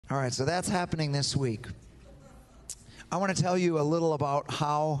All right, so that's happening this week. I want to tell you a little about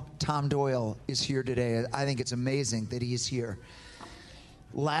how Tom Doyle is here today. I think it's amazing that he's here.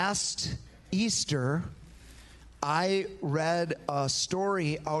 Last Easter, I read a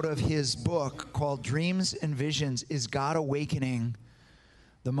story out of his book called Dreams and Visions, Is God Awakening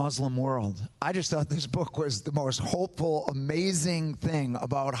the Muslim World? I just thought this book was the most hopeful, amazing thing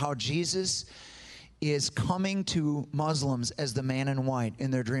about how Jesus is coming to Muslims as the man in white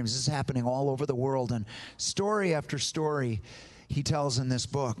in their dreams. This is happening all over the world, and story after story he tells in this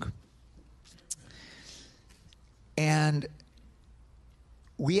book. And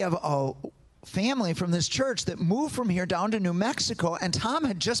we have a family from this church that moved from here down to New Mexico, and Tom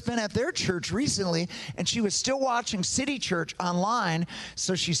had just been at their church recently, and she was still watching City Church online,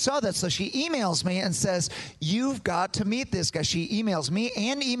 so she saw that, so she emails me and says, you've got to meet this guy. She emails me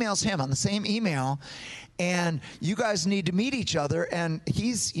and emails him on the same email, and you guys need to meet each other. And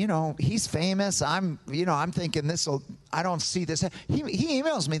he's famous. I'm thinking I don't see this. He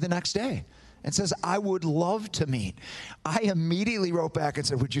emails me the next day and says, I would love to meet. I immediately wrote back and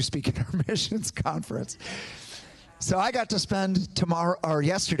said, would you speak at our missions conference? So I got to spend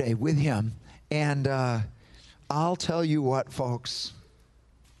yesterday with him. And I'll tell you what, folks.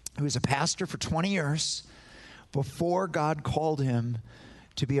 He was a pastor for 20 years before God called him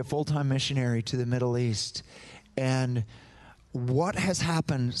to be a full-time missionary to the Middle East. And what has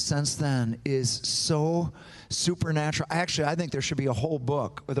happened since then is so supernatural. Actually, I think there should be a whole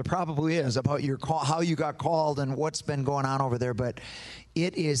book, or there probably is, about your call, how you got called and what's been going on over there. But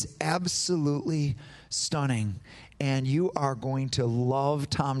it is absolutely stunning, and you are going to love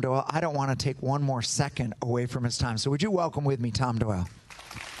Tom Doyle. I don't want to take one more second away from his time. So would you welcome with me Tom Doyle?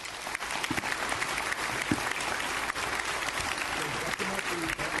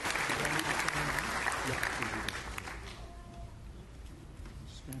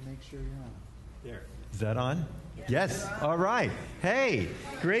 Is that on? Yes. All right. Hey,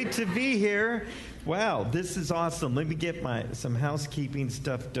 great to be here. Wow, this is awesome. Let me get some housekeeping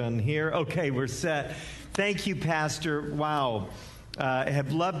stuff done here. Okay, we're set. Thank you, Pastor. Wow. I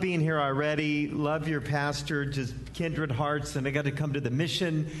have loved being here already. Love your pastor, just kindred hearts. And I got to come to the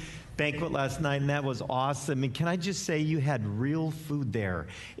mission banquet last night, and that was awesome. And can I just say, you had real food there.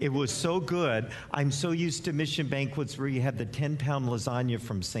 It was so good. I'm so used to mission banquets where you have the 10-pound lasagna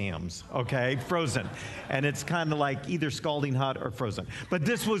from Sam's, okay, frozen. And it's kind of like either scalding hot or frozen. But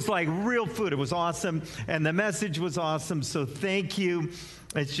this was like real food. It was awesome, and the message was awesome. So thank you.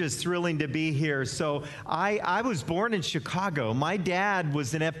 It's just thrilling to be here. So I was born in Chicago. My dad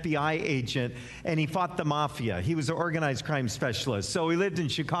was an FBI agent, and he fought the mafia. He was an organized crime specialist. So we lived in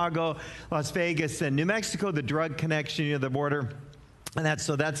Chicago, Las Vegas, and New Mexico, the drug connection near the border. And that's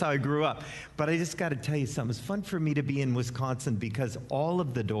how I grew up. But I just got to tell you something. It's fun for me to be in Wisconsin because all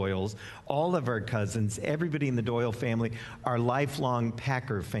of the Doyles, all of our cousins, everybody in the Doyle family are lifelong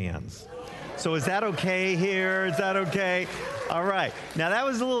Packer fans. So is that okay here? Is that okay? All right. Now, that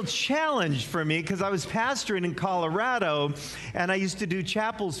was a little challenge for me because I was pastoring in Colorado, and I used to do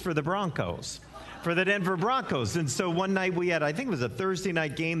chapels for the Broncos, for the Denver Broncos. And so one night we had, I think it was a Thursday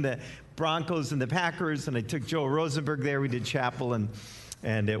night game, the Broncos and the Packers, and I took Joel Rosenberg there. We did chapel,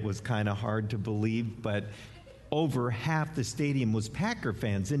 and it was kind of hard to believe, but over half the stadium was Packer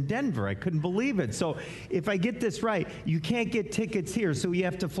fans in Denver. I couldn't believe it. So if I get this right, you can't get tickets here, so you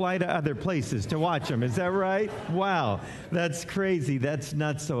have to fly to other places to watch them. Is that right? Wow, that's crazy. That's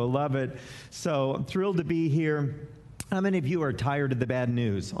nuts, so I love it. So I'm thrilled to be here. How many of you are tired of the bad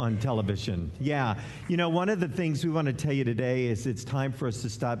news on television? Yeah. You know, one of the things we want to tell you today is it's time for us to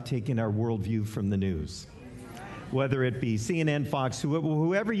stop taking our worldview from the news. Whether it be CNN, Fox,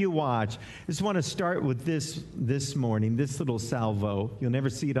 whoever you watch. I just want to start with this morning, this little salvo. You'll never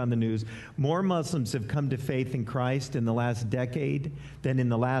see it on the news. More Muslims have come to faith in Christ in the last decade than in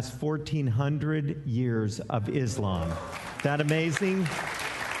the last 1,400 years of Islam. Is that amazing?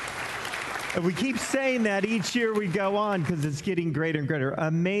 And we keep saying that each year we go on because it's getting greater and greater.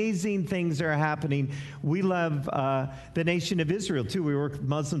 Amazing things are happening. We love the nation of Israel, too. We work with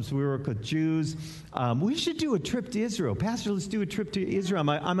Muslims. We work with Jews. We should do a trip to Israel. Pastor, let's do a trip to Israel.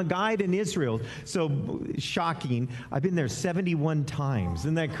 I'm a guide in Israel. So shocking. I've been there 71 times.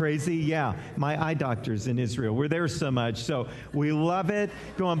 Isn't that crazy? Yeah. My eye doctor's in Israel. We're there so much. So we love it.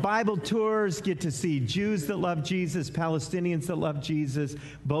 Go on Bible tours. Get to see Jews that love Jesus, Palestinians that love Jesus,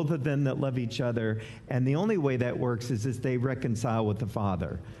 both of them that love each other. And the only way that works is if they reconcile with the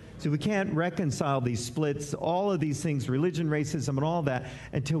Father. So we can't reconcile these splits, all of these things, religion, racism, and all that,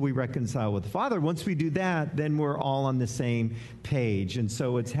 until we reconcile with the Father. Once we do that, then we're all on the same page. And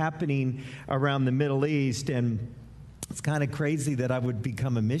so it's happening around the Middle East. And It's kind of crazy that I would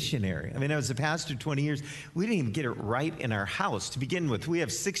become a missionary. I mean, I was a pastor 20 years. We didn't even get it right in our house to begin with. We have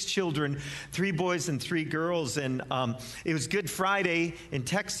 6 children, 3 boys and 3 girls. And it was Good Friday in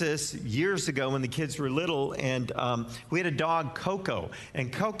Texas years ago when the kids were little. And we had a dog, Coco.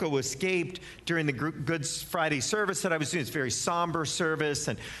 And Coco escaped during the Good Friday service that I was doing. It's a very somber service.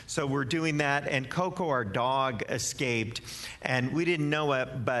 And so we're doing that. And Coco, our dog, escaped. And we didn't know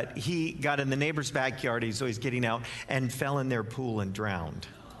it, but he got in the neighbor's backyard. He's always getting out. And fell in their pool and drowned.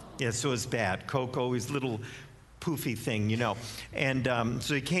 Yeah, so it was bad. Coco, his little poofy thing, you know. And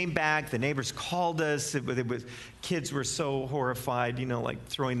so he came back. The neighbors called us. Kids were so horrified, you know, like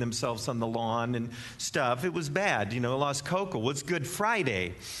throwing themselves on the lawn and stuff. It was bad, you know. Lost Coco. Well, it's Good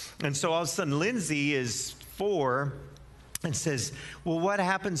Friday. And so all of a sudden, Lindsay is 4 and says, well, what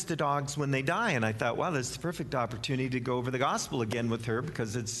happens to dogs when they die? And I thought, wow, that's the perfect opportunity to go over the gospel again with her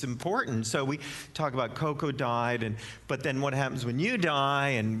because it's important. So we talk about Coco died, but then what happens when you die,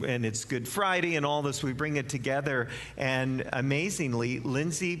 and it's Good Friday and all this. We bring it together. And amazingly,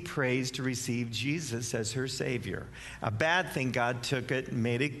 Lindsay prays to receive Jesus as her Savior. A bad thing, God took it and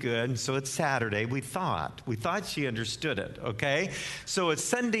made it good. And so it's Saturday. We thought she understood it, okay? So it's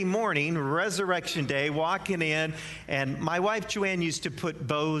Sunday morning, Resurrection Day, walking in, and my wife, Joanne, used to put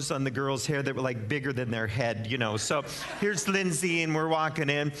bows on the girls' hair that were like bigger than their head, you know. So here's Lindsay, and we're walking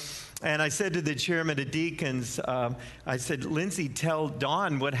in. And I said to the chairman of deacons, I said, Lindsay, tell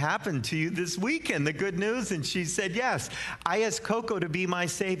Dawn what happened to you this weekend, the good news. And she said, yes, I asked Coco to be my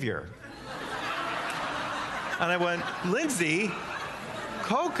Savior. And I went, Lindsay,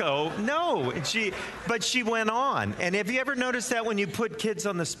 Coco, no. But she went on. And have you ever noticed that when you put kids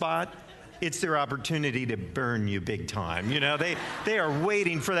on the spot? It's their opportunity to burn you big time. You know, they are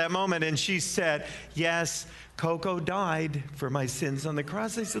waiting for that moment. And she said, yes, Coco died for my sins on the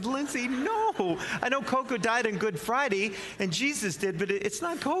cross. I said, Lindsay, no. I know Coco died on Good Friday, and Jesus did, but it's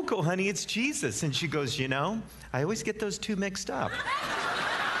not Coco, honey, it's Jesus. And she goes, you know, I always get those 2 mixed up.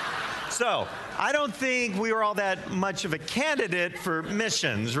 So I don't think we were all that much of a candidate for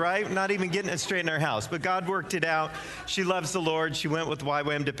missions, right? Not even getting it straight in our house. But God worked it out. She loves the Lord. She went with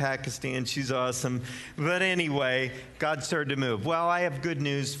YWAM to Pakistan. She's awesome. But anyway, God started to move. Well, I have good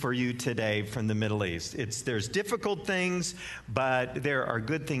news for you today from the Middle East. There's difficult things, but there are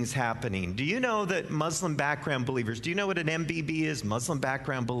good things happening. Do you know that Muslim background believers, do you know what an MBB is? Muslim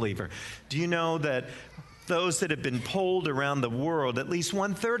background believer. Do you know that those that have been polled around the world, at least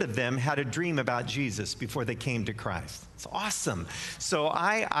 1/3 of them had a dream about Jesus before they came to Christ? It's awesome. So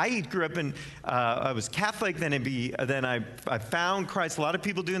I grew up in, I was Catholic, then I found Christ. A lot of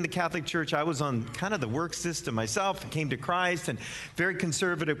people do in the Catholic Church. I was on kind of the work system myself. I came to Christ, and very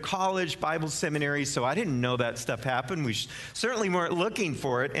conservative college, Bible seminary, so I didn't know that stuff happened. We certainly weren't looking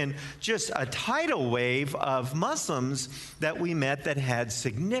for it. And just a tidal wave of Muslims that we met that had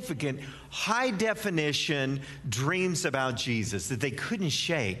significant, high-definition dreams about Jesus that they couldn't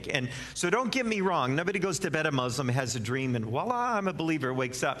shake. And so don't get me wrong. Nobody goes to bed a Muslim, has a dream, and voila, I'm a believer,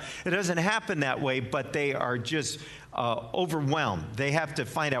 wakes up. It doesn't happen that way, but they are just overwhelmed. They have to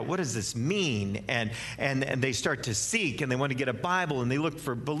find out, what does this mean? And they start to seek, and they want to get a Bible, and they look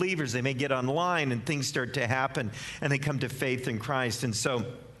for believers. They may get online, and things start to happen, and they come to faith in Christ. And so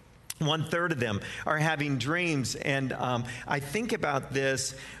 1/3 of them are having dreams. And I think about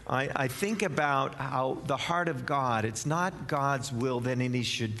this. I think about how the heart of God, it's not God's will that any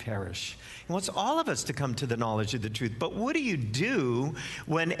should perish. He wants all of us to come to the knowledge of the truth. But what do you do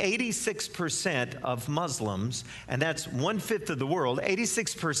when 86% of Muslims, and that's 1/5 of the world,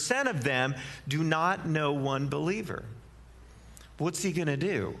 86% of them do not know one believer? What's he going to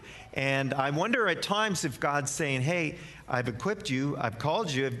do? And I wonder at times if God's saying, hey, I've equipped you, I've called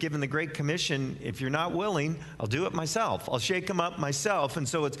you, I've given the Great Commission. If you're not willing, I'll do it myself. I'll shake them up myself. And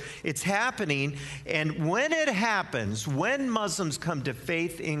so it's happening. And when it happens, when Muslims come to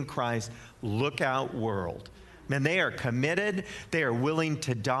faith in Christ, look out, world. Man, they are committed. They are willing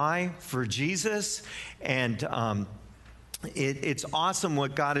to die for Jesus. And it's awesome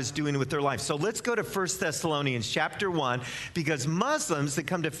what God is doing with their life. So let's go to 1 Thessalonians chapter 1, because Muslims that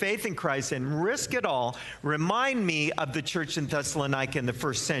come to faith in Christ and risk it all remind me of the church in Thessalonica in the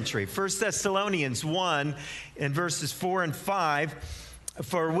first century. 1 Thessalonians 1 in verses 4 and 5.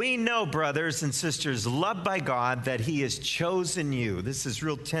 For we know, brothers and sisters, loved by God, that he has chosen you. This is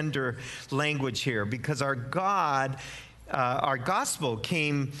real tender language here, because our God our gospel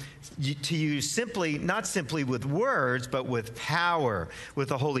came to you not simply with words, but with power, with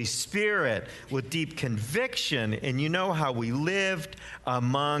the Holy Spirit, with deep conviction. And you know how we lived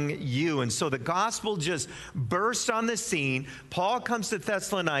among you. And so the gospel just burst on the scene. Paul comes to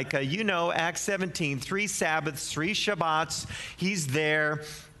Thessalonica. You know, Acts 17, 3 Sabbaths, 3 Shabbats. He's there.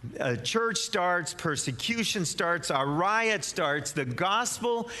 A church starts, persecution starts, a riot starts. The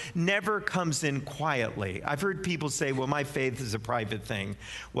gospel never comes in quietly. I've heard people say, well, my faith is a private thing.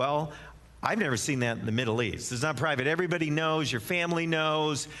 Well, I've never seen that in the Middle East. It's not private. Everybody knows. Your family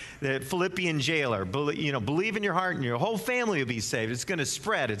knows. The Philippian jailer, believe in your heart and your whole family will be saved. It's going to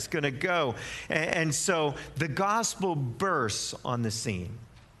spread. It's going to go. And so the gospel bursts on the scene.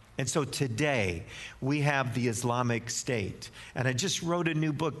 And so today, we have the Islamic State. And I just wrote a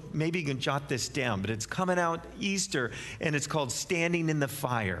new book. Maybe you can jot this down, but it's coming out Easter, and it's called Standing in the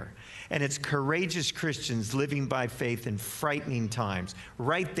Fire. And it's courageous Christians living by faith in frightening times.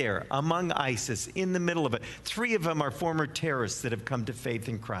 Right there, among ISIS, in the middle of it. 3 of them are former terrorists that have come to faith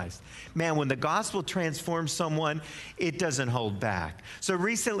in Christ. Man, when the gospel transforms someone, it doesn't hold back. So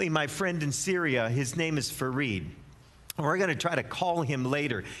recently, my friend in Syria, his name is Fareed. We're going to try to call him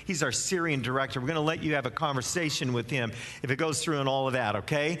later. He's our Syrian director. We're going to let you have a conversation with him if it goes through and all of that,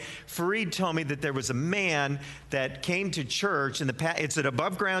 okay? Fareed told me that there was a man that came to church. It's an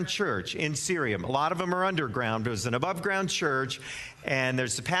above-ground church in Syria. A lot of them are underground, but it was an above-ground church. And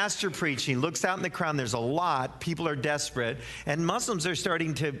there's the pastor preaching, looks out in the crowd, and there's a lot. People are desperate. And Muslims are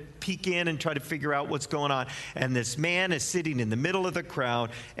starting to peek in and try to figure out what's going on. And this man is sitting in the middle of the crowd,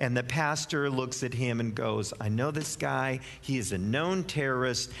 and the pastor looks at him and goes, I know this guy. He is a known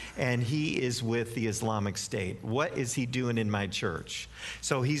terrorist, and he is with the Islamic State. What is he doing in my church?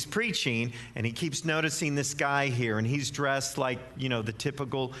 So he's preaching, and he keeps noticing this guy here, and he's dressed like, the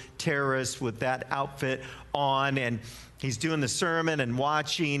typical terrorist with that outfit on, and he's doing the sermon and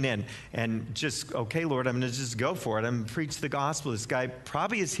watching and just, okay, Lord, I'm going to just go for it. I'm going to preach the gospel. This guy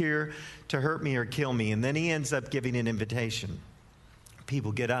probably is here to hurt me or kill me. And then he ends up giving an invitation.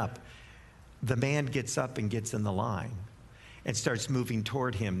 People get up. The man gets up and gets in the line and starts moving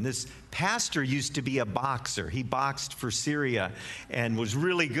toward him. This pastor used to be a boxer. He boxed for Syria and was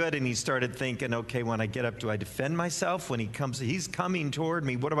really good. And he started thinking, okay, when I get up, do I defend myself? When he comes, he's coming toward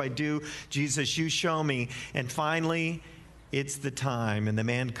me. What do I do? Jesus, you show me. And finally, it's the time. And the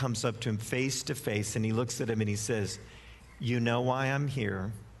man comes up to him face to face, and he looks at him and he says, you know why I'm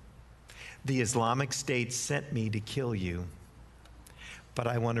here? The Islamic State sent me to kill you, but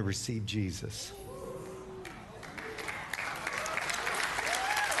I want to receive Jesus.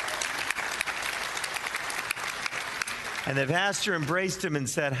 And the pastor embraced him and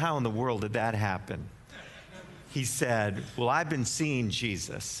said, how in the world did that happen? He said, well, I've been seeing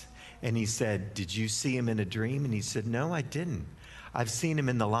Jesus. And he said, did you see him in a dream? And he said, no, I didn't. I've seen him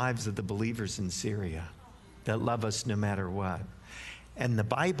in the lives of the believers in Syria that love us no matter what. And the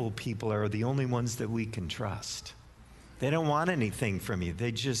Bible people are the only ones that we can trust. They don't want anything from you.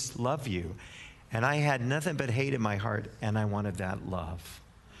 They just love you. And I had nothing but hate in my heart, and I wanted that love.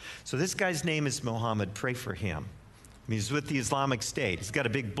 So this guy's name is Muhammad. Pray for him. He's with the Islamic State. He's got a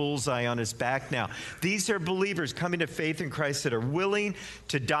big bullseye on his back now. These are believers coming to faith in Christ that are willing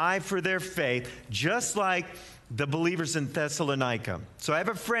to die for their faith, just like the believers in Thessalonica. So I have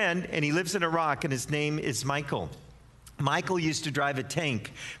a friend, and he lives in Iraq, and his name is Michael. Michael used to drive a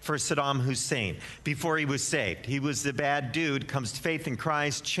tank for Saddam Hussein before he was saved. He was the bad dude, comes to faith in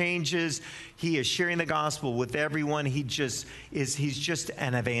Christ, changes. He is sharing the gospel with everyone. He's just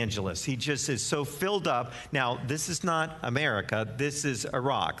an evangelist. He just is so filled up. Now, this is not America. This is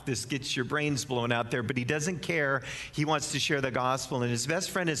Iraq. This gets your brains blown out there, but he doesn't care. He wants to share the gospel. And his best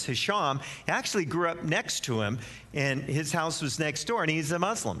friend is Hisham. He actually grew up next to him, and his house was next door, and he's a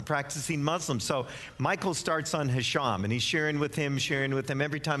Muslim, practicing Muslim. So Michael starts on Hisham, and he's sharing with him.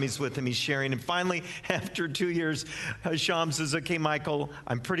 Every time he's with him, he's sharing. And finally, after 2 years, Hisham says, okay, Michael,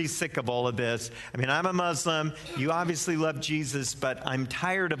 I'm pretty sick of all of this. I mean, I'm a Muslim. You obviously love Jesus, but I'm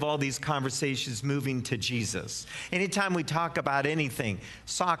tired of all these conversations moving to Jesus. Anytime we talk about anything,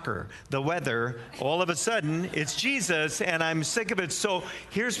 soccer, the weather, all of a sudden, it's Jesus, and I'm sick of it. So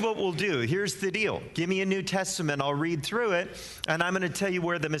here's what we'll do. Here's the deal. Give me a New Testament. I'll read through it, and I'm going to tell you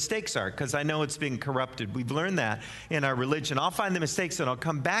where the mistakes are, because I know it's being corrupted. We've learned that in our religion. I'll find the mistakes, and I'll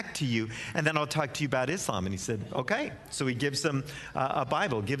come back to you, and then I'll talk to you about Islam. And he said, okay. So he gives them a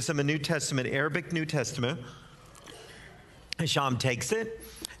Bible, gives them a New Testament, Arabic New Testament. Hisham takes it,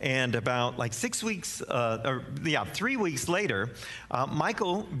 And about like 3 weeks later,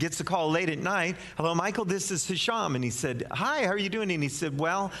 Michael gets a call late at night. Hello, Michael, this is Hisham. And he said, hi, how are you doing? And he said,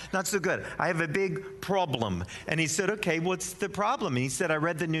 well, not so good. I have a big problem. And he said, okay, what's the problem? And he said, I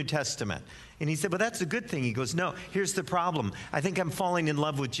read the New Testament. And he said, well, that's a good thing. He goes, no, here's the problem. I think I'm falling in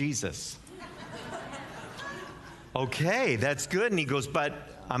love with Jesus. Okay, that's good. And he goes, but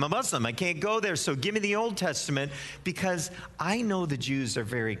I'm a Muslim. I can't go there. So give me the Old Testament, because I know the Jews are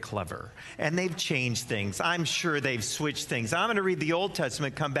very clever and they've changed things. I'm sure they've switched things. I'm going to read the Old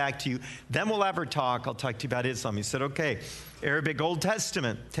Testament, come back to you. Then we'll have her talk. I'll talk to you about Islam. He said, okay, Arabic Old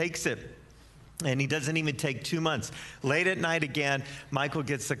Testament, takes it. And he doesn't even take 2 months. Late at night again, Michael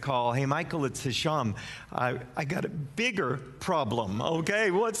gets a call. Hey, Michael, it's Hisham. I got a bigger problem.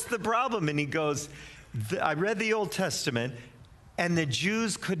 Okay, what's the problem? And he goes, I read the Old Testament, and the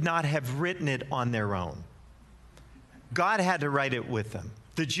Jews could not have written it on their own. God had to write it with them.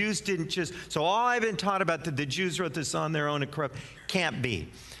 The Jews didn't just, so all I've been taught about that the Jews wrote this on their own and corrupt, can't be.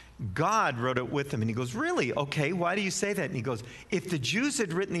 God wrote it with them. And he goes, really? Okay, why do you say that? And he goes, if the Jews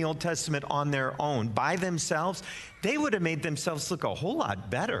had written the Old Testament on their own, by themselves, they would have made themselves look a whole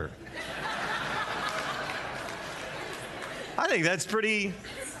lot better. I think that's pretty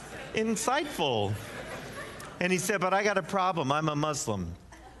insightful. And he said, but I got a problem. I'm a Muslim.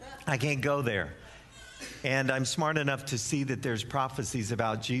 I can't go there. And I'm smart enough to see that there's prophecies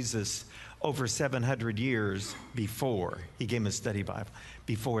about Jesus over 700 years before. He gave him a study Bible.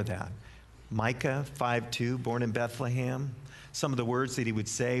 Before that, Micah 5:2, born in Bethlehem. Some of the words that he would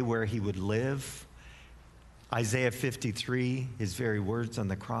say, where he would live. Isaiah 53, his very words on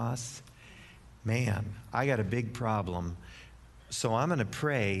the cross. Man, I got a big problem. So I'm going to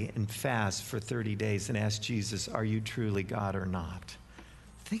pray and fast for 30 days and ask Jesus, are you truly God or not?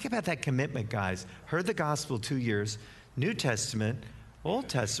 Think about that commitment, guys. Heard the gospel 2 years, New Testament, Old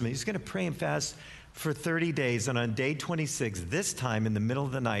Testament. He's going to pray and fast for 30 days. And on day 26, this time in the middle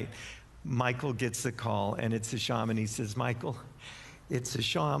of the night, Michael gets the call, and it's Hisham. And he says, Michael, it's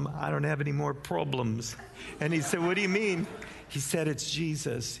Hisham. I don't have any more problems. And he said, what do you mean? He said, it's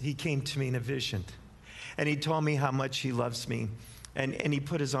Jesus. He came to me in a vision. And he told me how much he loves me. And he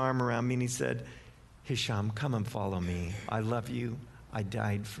put his arm around me and he said, Hisham, come and follow me. I love you. I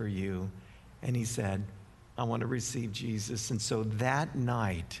died for you. And he said, I want to receive Jesus. And so that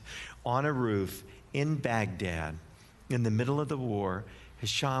night on a roof in Baghdad, in the middle of the war,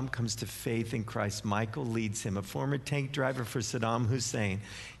 Hisham comes to faith in Christ. Michael leads him, a former tank driver for Saddam Hussein.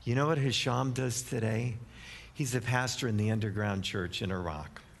 You know what Hisham does today? He's a pastor in the underground church in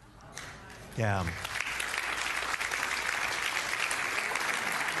Iraq. Yeah.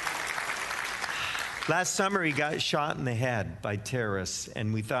 Last summer, he got shot in the head by terrorists,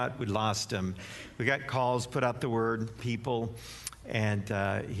 and we thought we'd lost him. We got calls, put out the word, people, and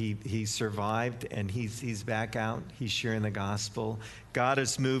he survived, and he's back out. He's sharing the gospel. God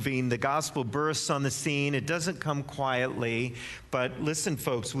is moving. The gospel bursts on the scene. It doesn't come quietly. But listen,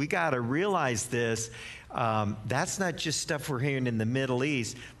 folks, we got to realize this. That's not just stuff we're hearing in the Middle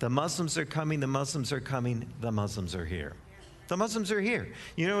East. The Muslims are coming. The Muslims are coming. The Muslims are here. The Muslims are here.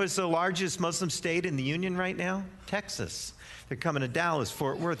 You know, it's the largest Muslim state in the Union right now? Texas. They're coming to Dallas,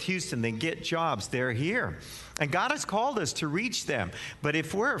 Fort Worth, Houston. They get jobs. They're here. And God has called us to reach them. But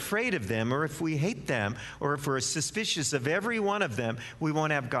if we're afraid of them, or if we hate them, or if we're suspicious of every one of them, we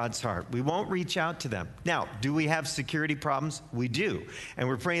won't have God's heart. We won't reach out to them. Now, do we have security problems? We do. And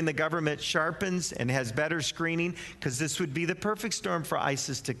we're praying the government sharpens and has better screening, because this would be the perfect storm for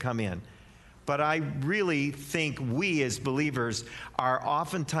ISIS to come in. But I really think we as believers are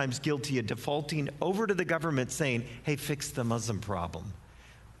oftentimes guilty of defaulting over to the government saying, hey, fix the Muslim problem.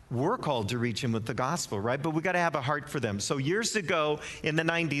 We're called to reach them with the gospel, right? But we got to have a heart for them. So years ago in the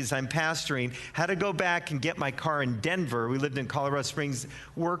 90s, I'm pastoring, had to go back and get my car in Denver. We lived in Colorado Springs.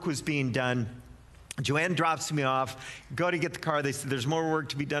 Work was being done. Joanne drops me off, go to get the car. They said, there's more work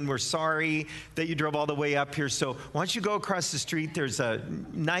to be done. We're sorry that you drove all the way up here. So why don't you go across the street? There's a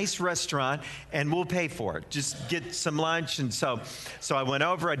nice restaurant, and we'll pay for it. Just get some lunch. And so I went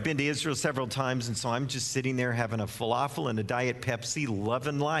over. I'd been to Israel several times, and so I'm just sitting there having a falafel and a Diet Pepsi,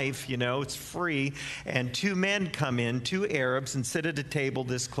 loving life. You know, it's free. And two men come in, two Arabs, and sit at a table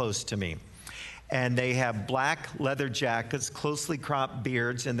this close to me. And they have black leather jackets, closely cropped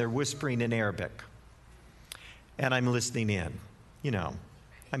beards, and they're whispering in Arabic. And I'm listening in, you know.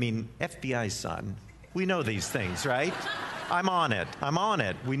 I mean, FBI, son. We know these things, right? I'm on it. I'm on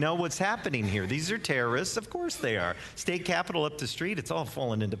it. We know what's happening here. These are terrorists. Of course they are. State capitol up the street. It's all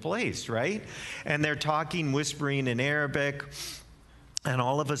fallen into place, right? And they're talking, whispering in Arabic. And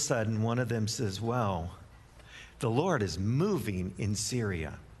all of a sudden, one of them says, well, the Lord is moving in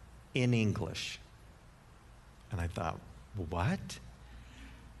Syria. in English. And I thought, what?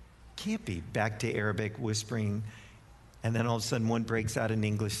 Can't be. Back to Arabic, whispering. And then all of a sudden one breaks out in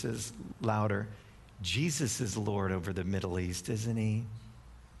English, says louder, Jesus is Lord over the Middle East, isn't he?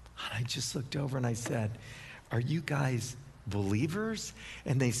 And I just looked over and I said, are you guys believers?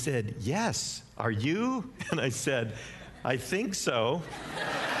 And they said, yes. Are you? And I said, I think so.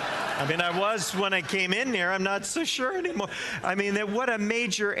 I mean, I was when I came in here. I'm not so sure anymore. I mean, what a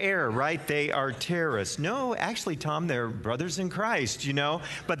major error, right? They are terrorists. No, actually, Tom, they're brothers in Christ, you know?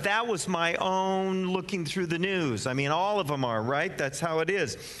 But that was my own looking through the news. I mean, all of them are, right? That's how it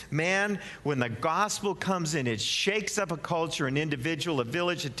is. Man, when the gospel comes in, it shakes up a culture, an individual, a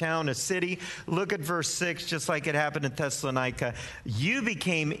village, a town, a city. Look at verse 6, just like it happened in Thessalonica. You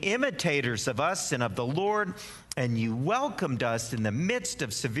became imitators of us and of the Lord, and you welcomed us in the midst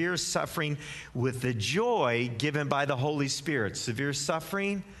of severe suffering with the joy given by the Holy Spirit. Severe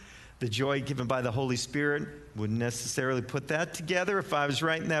suffering, the joy given by the Holy Spirit. Wouldn't necessarily put that together if I was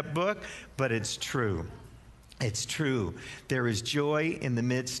writing that book, but it's true. It's true. There is joy in the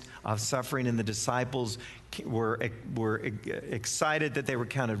midst of suffering, and the disciples were excited that they were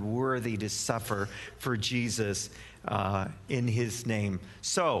counted worthy to suffer for Jesus in his name.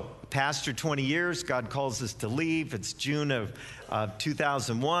 So, pastor 20 years, God calls us to leave. It's June of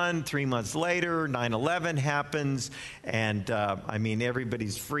 2001. 3 months later, 9/11 happens. And I mean,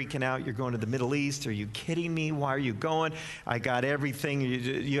 everybody's freaking out. You're going to the Middle East. Are you kidding me? Why are you going? I got everything.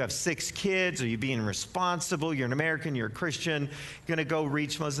 You have 6 kids. Are you being responsible? You're an American. You're a Christian. You're going to go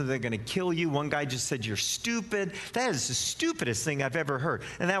reach Muslims. They're going to kill you. One guy just said, you're stupid. That is the stupidest thing I've ever heard.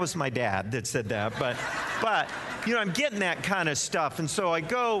 And that was my dad that said that. But you know, I'm getting that kind of stuff. And so I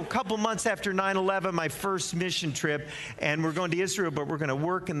go a couple months after 9/11, my first mission trip, and we're going to Israel, but we're going to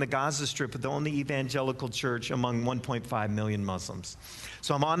work in the Gaza Strip with the only evangelical church among 1.5 million Muslims.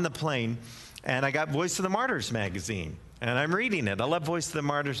 So I'm on the plane, and I got Voice of the Martyrs magazine. And I'm reading it. I love Voice of the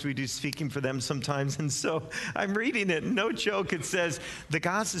Martyrs. We do speaking for them sometimes. And so I'm reading it. No joke. It says, the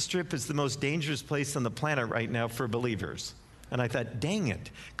Gaza Strip is the most dangerous place on the planet right now for believers. And I thought, dang it.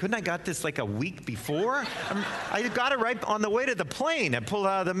 Couldn't I got this like a week before? I got it right on the way to the plane. I pulled it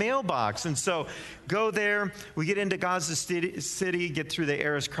out of the mailbox. And so go there. We get into Gaza City, get through the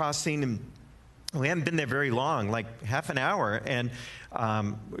Erez crossing, and we haven't been there very long, like half an hour, and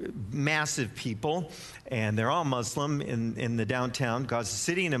massive people, and they're all Muslim in the downtown Gaza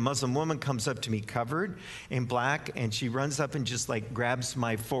City, and a Muslim woman comes up to me covered in black, and she runs up and just like grabs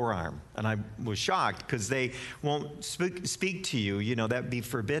my forearm. And I was shocked because they won't speak to you, you know, that'd be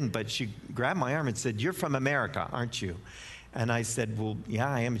forbidden. But she grabbed my arm and said, you're from America, aren't you? And I said, well, yeah,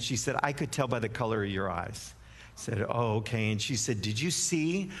 I am. And she said, I could tell by the color of your eyes. I said, oh, okay. And she said, did you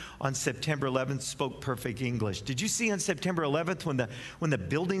see on September 11th, spoke perfect English, did you see on September 11th when the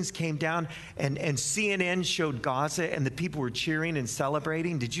buildings came down and CNN showed Gaza and the people were cheering and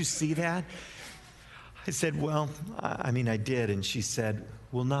celebrating? Did you see that? I said, well, I mean, I did. And she said,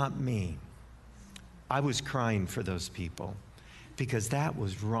 well, not me. I was crying for those people because that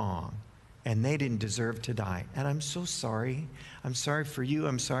was wrong. And they didn't deserve to die. And I'm so sorry. I'm sorry for you.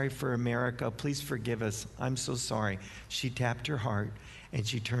 I'm sorry for America. Please forgive us. I'm so sorry. She tapped her heart, and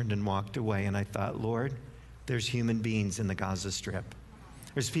she turned and walked away. And I thought, Lord, there's human beings in the Gaza Strip.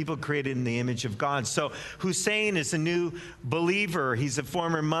 There's people created in the image of God. So Hussein is a new believer. He's a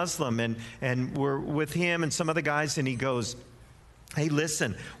former Muslim. And we're with him and some other guys, and he goes, hey,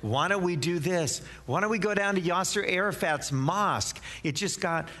 listen, why don't we do this? Why don't we go down to Yasser Arafat's mosque? It just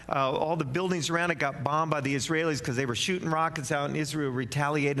got, all the buildings around it got bombed by the Israelis because they were shooting rockets out, and Israel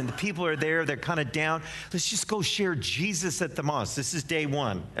retaliated. And the people are there. They're kind of down. Let's just go share Jesus at the mosque. This is day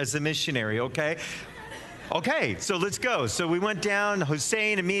one as a missionary, okay? Okay, so let's go. So we went down,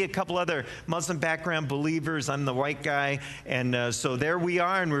 Hussein and me, a couple other Muslim background believers. I'm the white guy. And so there we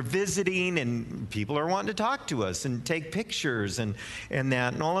are, and we're visiting, and people are wanting to talk to us and take pictures and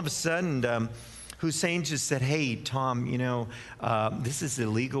that. And all of a sudden, Hussein just said, hey, Tom, you know, this is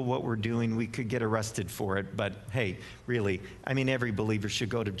illegal what we're doing. We could get arrested for it. But hey, really, I mean, every believer should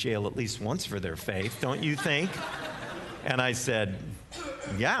go to jail at least once for their faith, don't you think? And I said,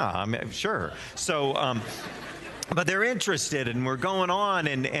 yeah, I mean, sure. So, but they're interested, and we're going on.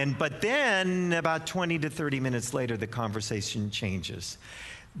 But then about 20 to 30 minutes later, the conversation changes.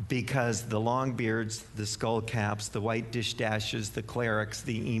 Because the long beards, the skull caps, the white dish dashes, the clerics,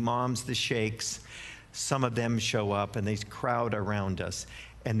 the imams, the sheikhs, some of them show up, and they crowd around us.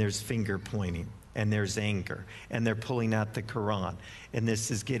 And there's finger pointing, and there's anger, and they're pulling out the Quran. And this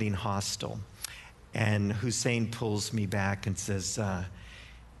is getting hostile. And Hussein pulls me back and says,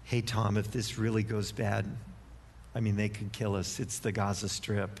 hey, Tom, if this really goes bad, I mean, they could kill us. It's the Gaza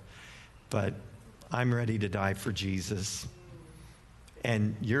Strip. but I'm ready to die for Jesus.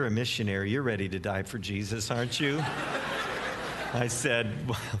 And you're a missionary. You're ready to die for Jesus, aren't you? I said,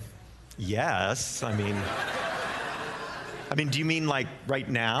 well, yes. I mean, do you mean like right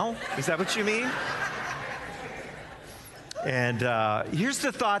now? Is that what you mean? And here's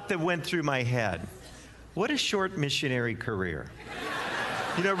the thought that went through my head. What a short missionary career.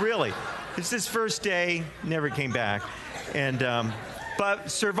 Really. It's his first day, never came back. And,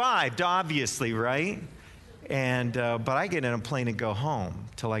 but survived, obviously, right? And, but I get in a plane and go home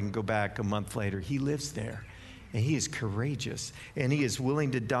till I can go back a month later. He lives there. And he is courageous, and he is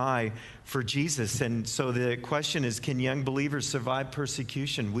willing to die for Jesus. And so the question is, can young believers survive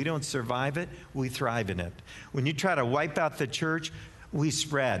persecution? We don't survive it, we thrive in it. When you try to wipe out the church, we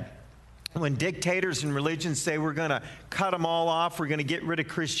spread. When dictators and religions say we're going to cut them all off, we're going to get rid of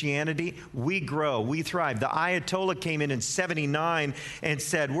Christianity, we grow, we thrive. The Ayatollah came in 79 and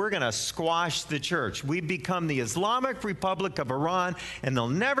said, we're going to squash the church. We've become the Islamic Republic of Iran, and there'll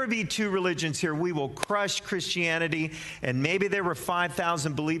never be two religions here. We will crush Christianity. And maybe there were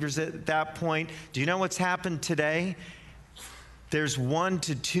 5,000 believers at that point. Do you know what's happened today? There's 1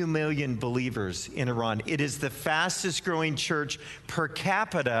 to 2 million believers in Iran. It is the fastest growing church per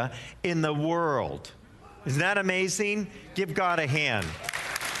capita in the world. Isn't that amazing? Give God a hand.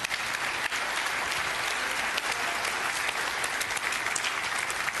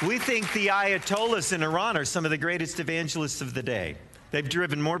 We think the Ayatollahs in Iran are some of the greatest evangelists of the day. They've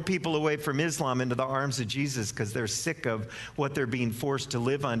driven more people away from Islam into the arms of Jesus because they're sick of what they're being forced to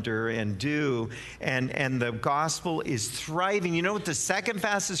live under and do. And the gospel is thriving. You know what the second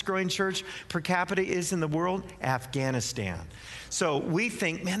fastest growing church per capita is in the world? Afghanistan. So we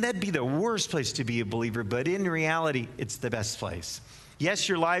think, man, that'd be the worst place to be a believer. But in reality, it's the best place. Yes,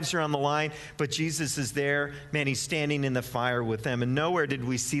 your lives are on the line, but Jesus is there. Man, he's standing in the fire with them. And nowhere did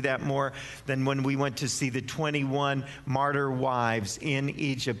we see that more than when we went to see the 21 martyr wives in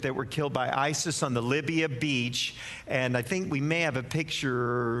Egypt that were killed by ISIS on the Libya beach. And I think we may have a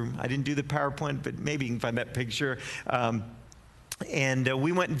picture. I didn't do the PowerPoint, but maybe you can find that picture. And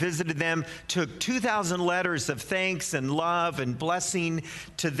we went and visited them, took 2,000 letters of thanks and love and blessing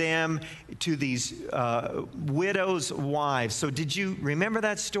to them, to these widows' wives. So did you remember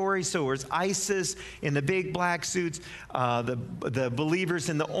that story? So it was ISIS in the big black suits, the believers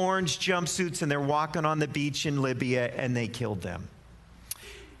in the orange jumpsuits, and they're walking on the beach in Libya, and they killed them.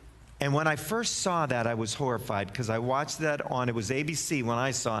 And when I first saw that, I was horrified because I watched that on, it was ABC when I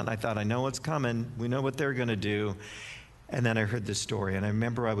saw it, and I thought, I know what's coming. We know what they're going to do. And then I heard this story, and I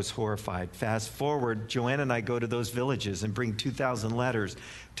remember I was horrified. Fast forward, Joanna and I go to those villages and bring 2,000 letters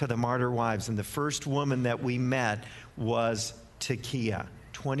to the martyr wives. And the first woman that we met was Takia,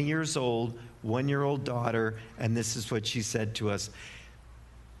 20 years old, 1-year-old daughter. And this is what she said to us.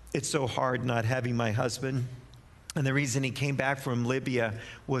 It's so hard not having my husband. And the reason he came back from Libya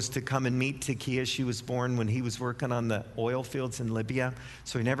was to come and meet Takia. She was born when he was working on the oil fields in Libya,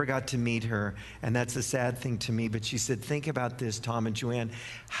 so he never got to meet her, and that's a sad thing to me. But she said, think about this, Tom and Joanne.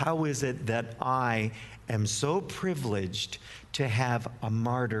 How is it that I am so privileged to have a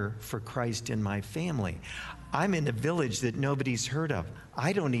martyr for Christ in my family? I'm in a village that nobody's heard of.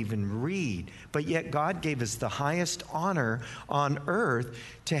 I don't even read, but yet God gave us the highest honor on earth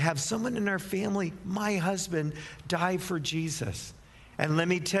to have someone in our family, my husband, die for Jesus. And let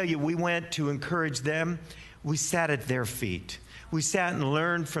me tell you, we went to encourage them. We sat at their feet. We sat and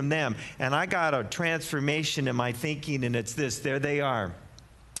learned from them. And I got a transformation in my thinking, and it's this. There they are.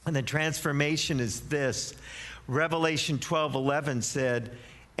 And the transformation is this. Revelation 12:11 said,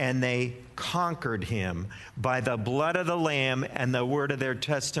 and they conquered him by the blood of the Lamb and the word of their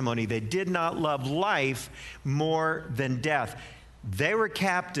testimony. They did not love life more than death. They were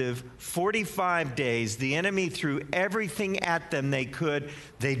captive 45 days. The enemy threw everything at them they could.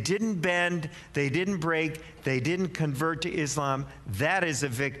 They didn't bend. They didn't break. They didn't convert to Islam. That is a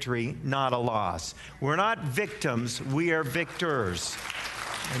victory, not a loss. We're not victims. We are victors.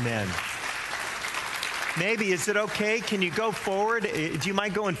 Amen. Maybe, is it okay? Can you go forward? Do you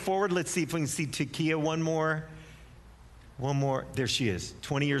mind going forward? Let's see if we can see Takia one more. One more. There she is,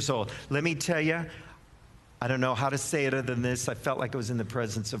 20 years old. Let me tell you, I don't know how to say it other than this. I felt like I was in the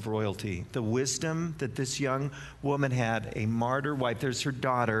presence of royalty. The wisdom that this young woman had, a martyr wife. There's her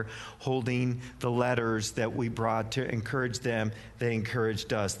daughter holding the letters that we brought to encourage them. They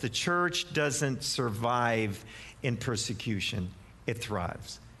encouraged us. The church doesn't survive in persecution. It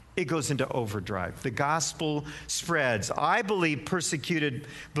thrives. It goes into overdrive. The gospel spreads. I believe persecuted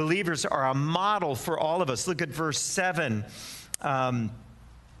believers are a model for all of us. Look at verse 7. And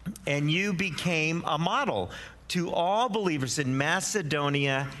you became a model to all believers in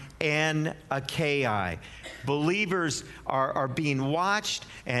Macedonia and Achaia. Believers are being watched,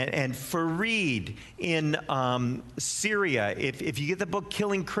 and Fareed in Syria, if you get the book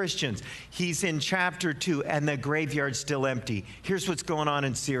Killing Christians, he's in chapter 2, and the graveyard's still empty. Here's what's going on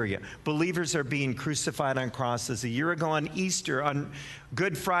in Syria. Believers are being crucified on crosses. A year ago on Easter, on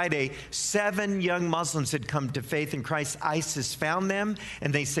Good Friday, 7 young Muslims had come to faith in Christ. ISIS found them,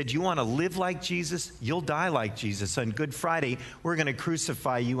 and they said, you want to live like Jesus? You'll die like Jesus. On Good Friday, we're going to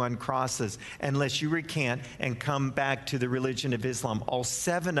crucify you on crosses unless you recant and come back to the religion of Islam. All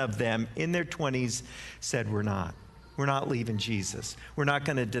 7 of them in their 20s said, we're not. We're not leaving Jesus. We're not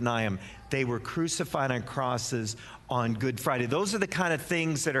going to deny him. They were crucified on crosses on Good Friday. Those are the kind of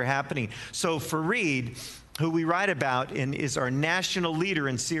things that are happening. So Fareed, who we write about, and is our national leader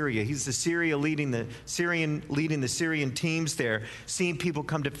in Syria. He's leading the Syrian teams there, seeing people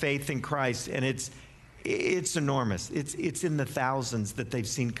come to faith in Christ, and it's enormous. It's in the thousands that they've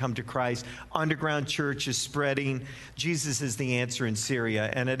seen come to Christ. Underground church is spreading. Jesus is the answer in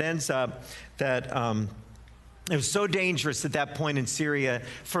Syria, and it ends up that it was so dangerous at that point in Syria.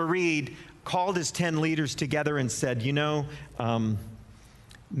 Fareed called his 10 leaders together and said,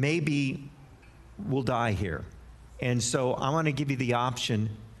 maybe we'll die here. And so I want to give you the option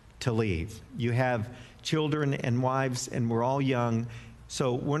to leave. You have children and wives, and we're all young,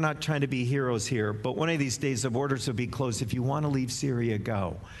 so we're not trying to be heroes here, but one of these days the borders will be closed. If you want to leave Syria,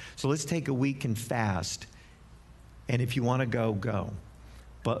 go. So let's take a week and fast, and if you want to go, go.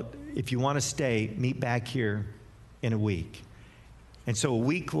 But if you want to stay, meet back here in a week. And so a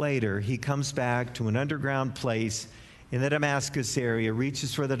week later, he comes back to an underground place in the Damascus area,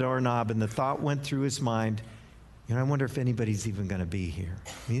 reaches for the doorknob, and the thought went through his mind, I wonder if anybody's even going to be here.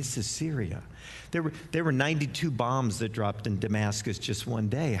 I mean, this is Syria. There were 92 bombs that dropped in Damascus just one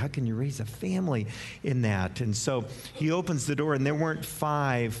day. How can you raise a family in that? And so he opens the door, and there weren't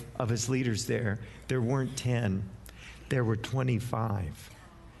 5 of his leaders there. There weren't 10. There were 25.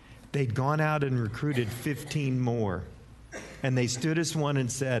 They'd gone out and recruited 15 more. And they stood as one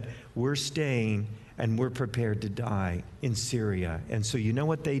and said, we're staying, and we're prepared to die in Syria. And so you know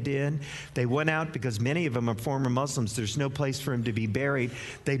what they did? They went out, because many of them are former Muslims. There's no place for them to be buried.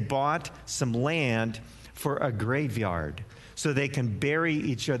 They bought some land for a graveyard so they can bury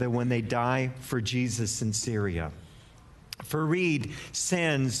each other when they die for Jesus in Syria. Fareed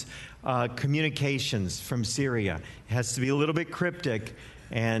sends communications from Syria. It has to be a little bit cryptic,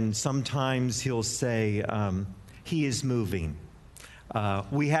 and sometimes he'll say, he is moving.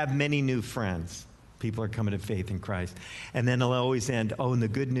 We have many new friends. People are coming to faith in Christ. And then he'll always end, and the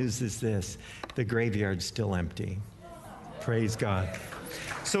good news is this, the graveyard's still empty. Praise God.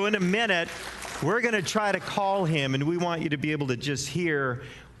 So in a minute, we're going to try to call him, and we want you to be able to just hear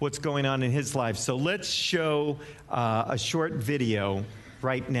what's going on in his life. So let's show a short video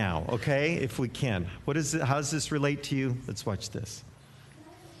right now, okay, if we can. How does this relate to you? Let's watch this.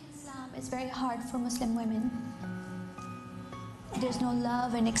 Islam is very hard for Muslim women. There's no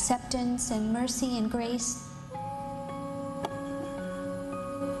love and acceptance and mercy and grace.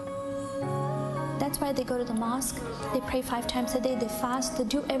 That's why they go to the mosque, they pray 5 times a day, they fast, they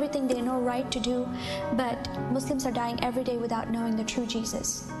do everything they know right to do, but Muslims are dying every day without knowing the true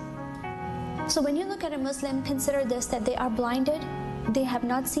Jesus. So when you look at a Muslim, consider this, that they are blinded, they have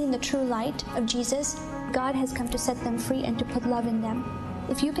not seen the true light of Jesus. God has come to set them free and to put love in them.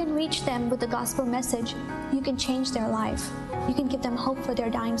 If you can reach them with the gospel message, you can change their life. You can give them hope for their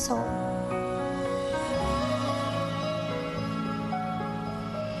dying soul.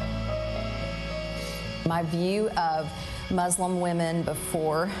 My view of Muslim women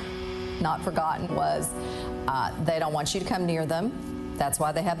before Not Forgotten was they don't want you to come near them. That's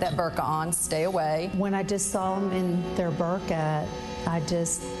why they have that burqa on. Stay away. When I just saw them in their burqa, I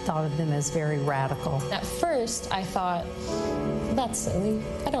just thought of them as very radical. At first, I thought, that's silly.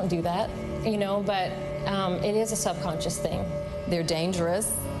 I don't do that, but it is a subconscious thing. They're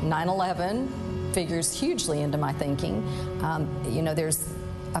dangerous. 9/11 figures hugely into my thinking. There's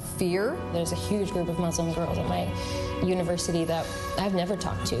a fear. There's a huge group of Muslim girls at my university that I've never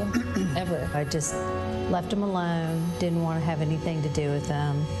talked to, ever. I just left them alone, didn't want to have anything to do with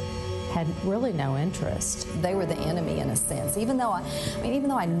them, had really no interest. They were the enemy in a sense. Even though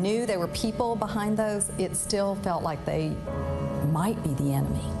I knew there were people behind those, it still felt like they might be the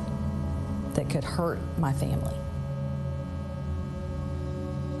enemy that could hurt my family.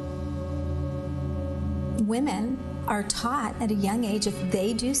 Women are taught at a young age, if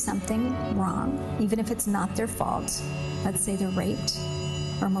they do something wrong, even if it's not their fault, let's say they're raped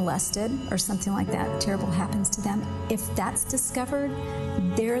or molested or something like that terrible happens to them, if that's discovered,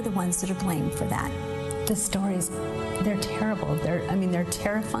 they're the ones that are blamed for that. The stories, they're terrible. They're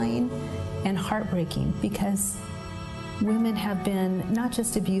terrifying and heartbreaking, because women have been not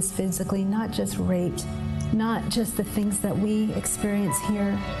just abused physically, not just raped, not just the things that we experience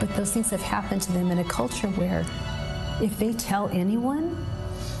here, but those things have happened to them in a culture where if they tell anyone,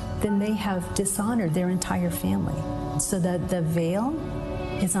 then they have dishonored their entire family. So the veil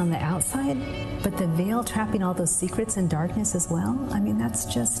is on the outside, but the veil trapping all those secrets and darkness as well, that's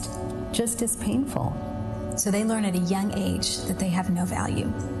just as painful. So they learn at a young age that they have no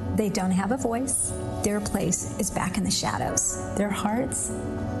value. They don't have a voice. Their place is back in the shadows. Their hearts,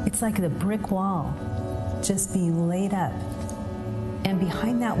 it's like the brick wall just being laid up. And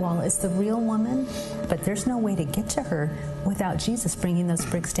behind that wall is the real woman, but there's no way to get to her without Jesus bringing those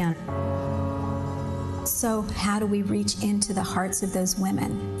bricks down. So how do we reach into the hearts of those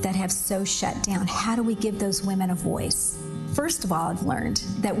women that have so shut down? How do we give those women a voice? First of all, I've learned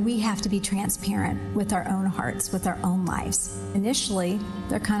that we have to be transparent with our own hearts, with our own lives. Initially,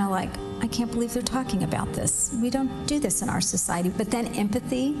 they're kind of like, I can't believe they're talking about this. We don't do this in our society. But then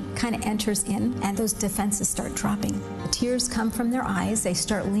empathy kind of enters in, and those defenses start dropping. The tears come from their eyes. They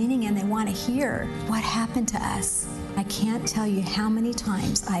start leaning in. They want to hear what happened to us. I can't tell you how many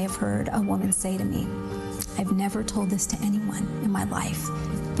times I have heard a woman say to me, I've never told this to anyone in my life,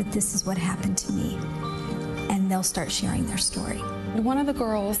 but this is what happened to me. And they'll start sharing their story. One of the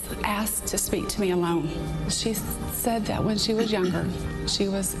girls asked to speak to me alone. She said that when she was younger, she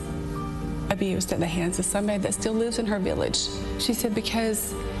was abused at the hands of somebody that still lives in her village. She said,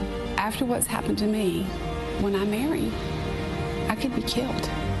 because after what's happened to me, when I marry, I could be killed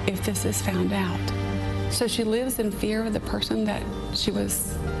if this is found out. So she lives in fear of the person that she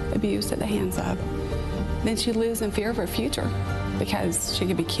was abused at the hands of. Then she lives in fear of her future because she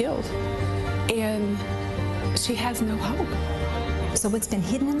could be killed. And she has no hope. So what's been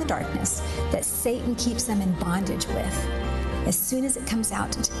hidden in the darkness that Satan keeps them in bondage with, as soon as it comes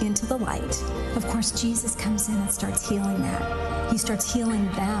out into the light, of course, Jesus comes in and starts healing that. He starts healing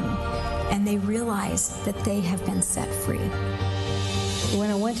them, and they realize that they have been set free. When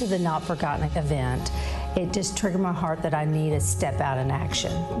I went to the Not Forgotten event, it just triggered my heart that I need to step out in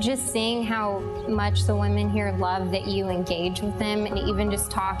action. Just seeing how much the women here love that you engage with them, and even just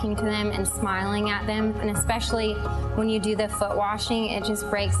talking to them and smiling at them, and especially when you do the foot washing, it just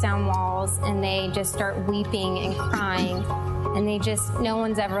breaks down walls and they just start weeping and crying, and no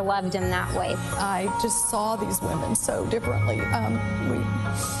one's ever loved them that way. I just saw these women so differently.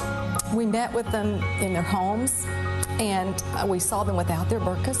 We met with them in their homes, and we saw them without their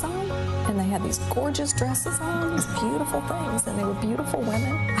burqas on, and they had these gorgeous dresses on, these beautiful things, and they were beautiful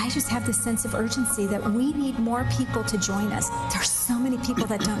women. I just have this sense of urgency that we need more people to join us. There's so many people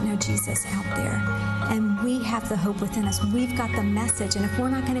that don't know Jesus out there, and we have the hope within us. We've got the message, and if we're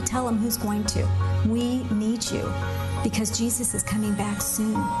not going to tell them, who's going to? We need you, because Jesus is coming back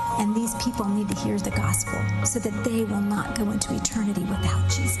soon, and these people need to hear the gospel so that they will not go into eternity without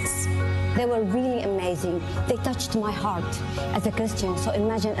Jesus. They were really amazing. They touched my heart as a Christian. So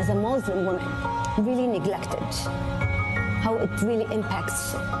imagine as a Muslim woman, really neglected, how it really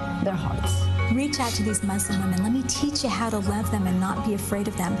impacts their hearts. Reach out to these Muslim women. Let me teach you how to love them and not be afraid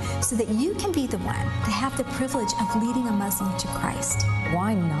of them, so that you can be the one to have the privilege of leading a Muslim to Christ.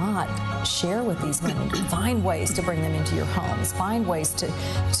 Why not share with these women? Find ways to bring them into your homes. Find ways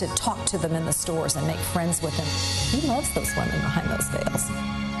to talk to them in the stores and make friends with them. He loves those women behind those veils.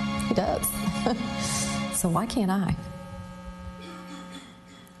 He does. So why can't I?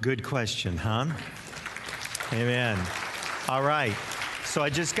 Good question, huh? Amen. All right. So I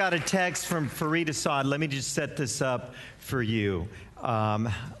just got a text from Fareed Assad. Let me just set this up for you. We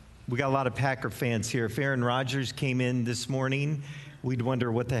got a lot of Packer fans here. If Aaron Rodgers came in this morning, we'd wonder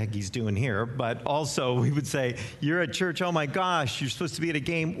what the heck he's doing here. But also we would say, you're at church, oh my gosh, you're supposed to be at a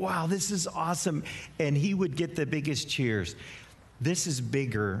game. Wow, this is awesome. And he would get the biggest cheers. This is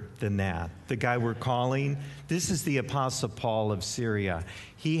bigger than that. The guy we're calling, this is the Apostle Paul of Syria.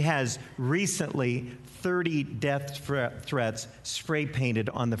 He has recently 30 death threats spray painted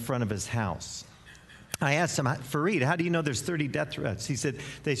on the front of his house. I asked him, Fareed, how do you know there's 30 death threats? He said,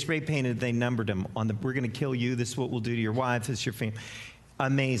 they spray painted, they numbered them on the, we're going to kill you, this is what we'll do to your wife, this is your family.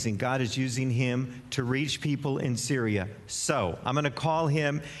 Amazing. God is using him to reach people in Syria. So I'm going to call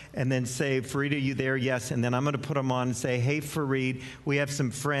him and then say, Fareed, are you there? Yes. And then I'm going to put him on and say, hey, Fareed, we have some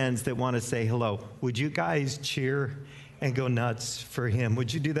friends that want to say hello. Would you guys cheer and go nuts for him?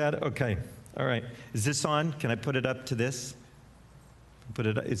 Would you do that? Okay. All right. Is this on? Can I put it up to this? Put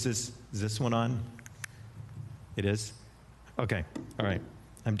it up. Is this one on? It is? Okay. All right.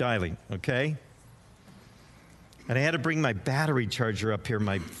 I'm dialing. Okay. And I had to bring my battery charger up here.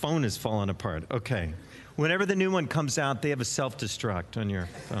 My phone is falling apart. Okay. Whenever the new one comes out, they have a self-destruct on your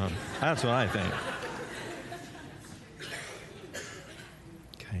phone. That's what I think.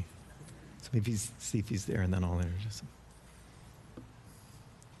 Okay. So maybe see if he's there, and then I'll introduce him.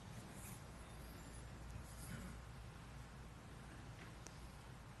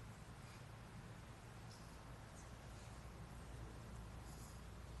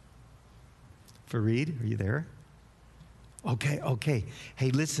 Fareed, are you there? Okay. Hey,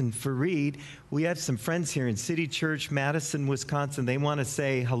 listen, Fareed, we have some friends here in City Church, Madison, Wisconsin. They want to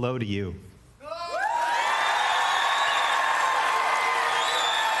say hello to you.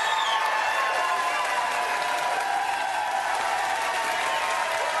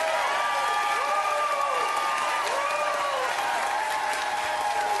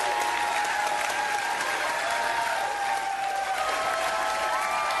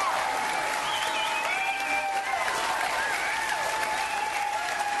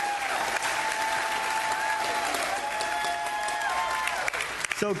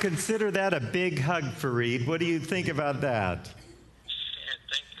 So consider that a big hug, Fareed. What do you think about that? Thank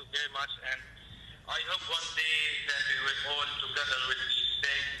you very much, and I hope one day that we will all together will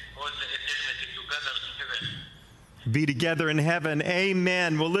spend all the eternity together in heaven. Be together in heaven.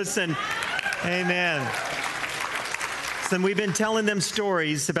 Amen. Well, listen. Amen. So we've been telling them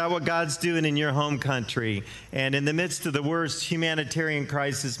stories about what God's doing in your home country. And in the midst of the worst humanitarian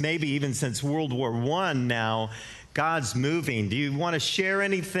crisis, maybe even since World War I now, God's moving. Do you want to share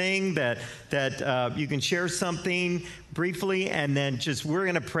anything that you can share something briefly, and then just we're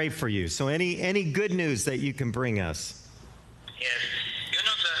going to pray for you. So any good news that you can bring us? Yes. You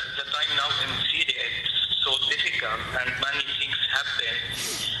know, the time now in Syria is so difficult and many things happen.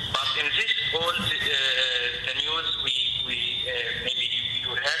 But in this all the news maybe you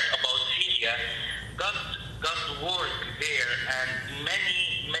heard about Syria, God work there, and many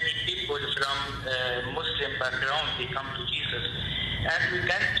people from Muslim background, they come to Jesus. And we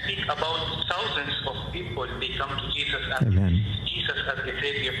can speak about thousands of people, they come to Jesus and Amen. Jesus as the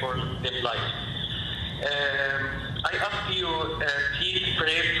Savior for their life. I ask you, please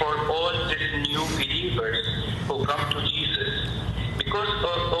pray for all these new believers who come to Jesus. Because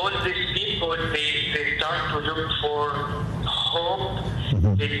all these people, they start to look for hope.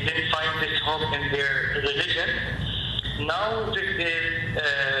 Mm-hmm. They didn't find this hope in their religion. Now this is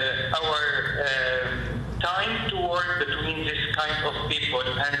our time to work between this kind of people,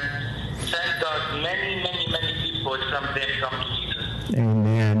 and thank God many people from them come to Jesus.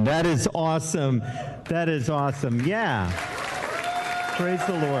 Amen. That is awesome. That is awesome. Yeah. Praise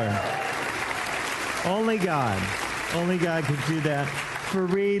the Lord. Only God could do that.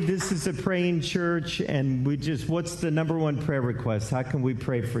 Fareed, this is a praying church, and what's the number one prayer request? How can we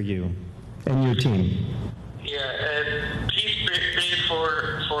pray for you and your team? Yeah, please pray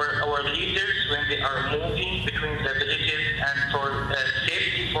for our leaders when they are moving between the villages, and for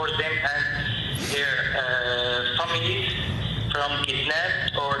safety for them and their families from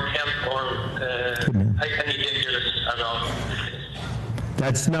kidnapped or help or any dangerous around.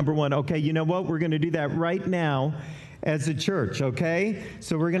 That's number one. Okay, you know what? We're going to do that right now as a church, okay?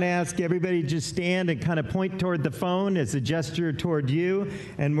 So we're going to ask everybody to just stand and kind of point toward the phone as a gesture toward you,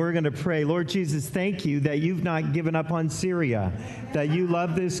 and we're going to pray. Lord Jesus, thank you that you've not given up on Syria, that you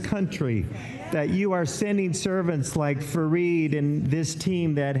love this country, that you are sending servants like Fareed and this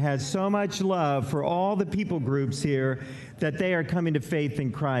team that has so much love for all the people groups here, that they are coming to faith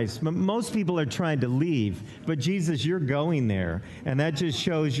in Christ. Most people are trying to leave, but Jesus, you're going there. And that just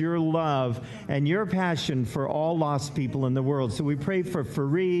shows your love and your passion for all lost people in the world. So we pray for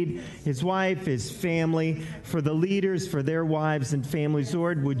Fareed, his wife, his family, for the leaders, for their wives and families.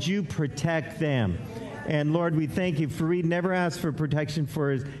 Lord, would you protect them? And Lord, we thank you. Fareed never asked for protection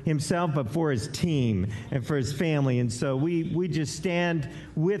for himself, but for his team and for his family. And so we just stand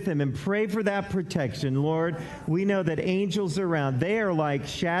with him and pray for that protection. Lord, we know that angels are around. They are like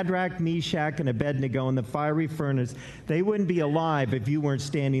Shadrach, Meshach, and Abednego in the fiery furnace. They wouldn't be alive if you weren't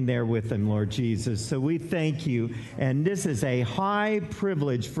standing there with them, Lord Jesus. So we thank you. And this is a high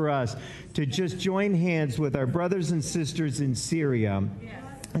privilege for us to just join hands with our brothers and sisters in Syria.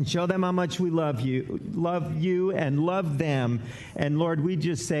 And show them how much we love you and love them. And Lord, we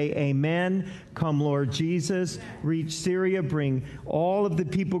just say amen. Come, Lord Jesus. Reach Syria. Bring all of the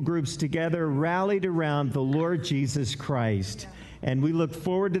people groups together, rallied around the Lord Jesus Christ. And we look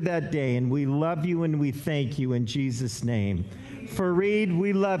forward to that day. And we love you and we thank you in Jesus' name. Fareed,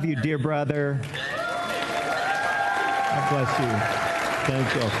 we love you, dear brother. God bless you.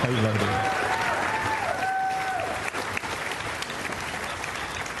 Thank you. I'll pray later.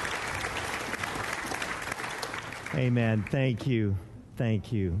 Amen. Thank you.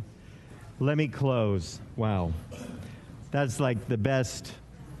 Thank you. Let me close. Wow. That's like the best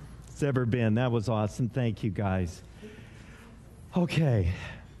it's ever been. That was awesome. Thank you, guys. Okay.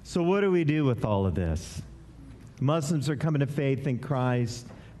 So what do we do with all of this? Muslims are coming to faith in Christ.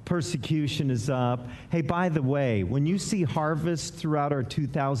 Persecution is up. Hey, by the way, when you see harvest throughout our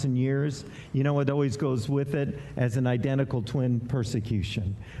 2,000 years, you know what always goes with it as an identical twin?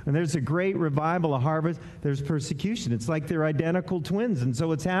 Persecution. When there's a great revival, a harvest, there's persecution. It's like they're identical twins, and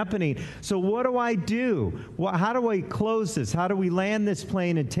so it's happening. So what do I do? How do I close this? How do we land this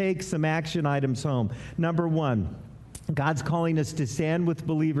plane and take some action items home? Number one, God's calling us to stand with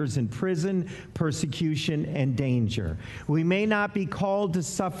believers in prison, persecution, and danger. We may not be called to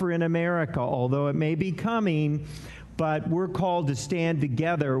suffer in America, although it may be coming, but we're called to stand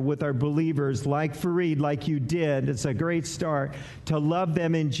together with our believers like Fareed, like you did. It's a great start to love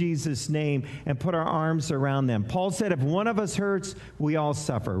them in Jesus' name and put our arms around them. Paul said if one of us hurts, we all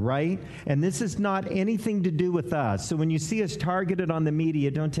suffer, right? And this is not anything to do with us. So when you see us targeted on the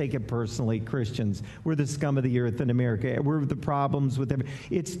media, don't take it personally, Christians. We're the scum of the earth in America. We're the problems with them.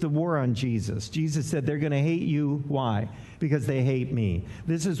 It's the war on Jesus. Jesus said they're going to hate you. Why? Because they hate me.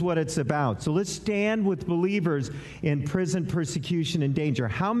 This is what it's about. So let's stand with believers in prison, persecution, and danger.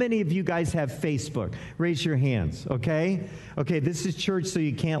 How many of you guys have Facebook? Raise your hands, okay? Okay, this is church, so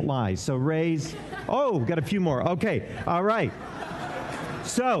you can't lie. So raise. Oh, got a few more. Okay, all right.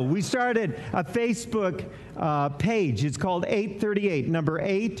 So we started a Facebook page. It's called 838, number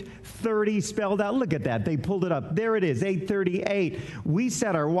 830 spelled out. Look at that. They pulled it up. There it is, 838. We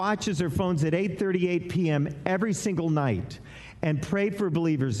set our watches or phones at 8:38 p.m. every single night and pray for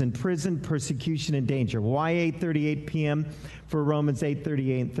believers in prison, persecution, and danger. Why 8:38 p.m.? For Romans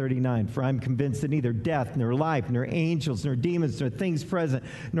 8:38 and 39. For I'm convinced that neither death, nor life, nor angels, nor demons, nor things present,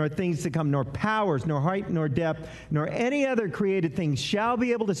 nor things to come, nor powers, nor height, nor depth, nor any other created thing shall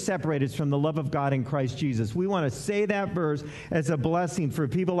be able to separate us from the love of God in Christ Jesus. We want to say that verse as a blessing for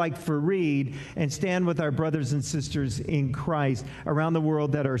people like Fareed and stand with our brothers and sisters in Christ around the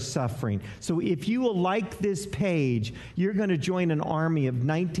world that are suffering. So if you will like this page, you're going to join an army of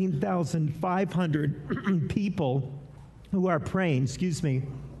 19,500 people who are praying,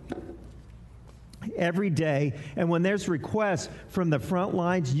 every day. And when there's requests from the front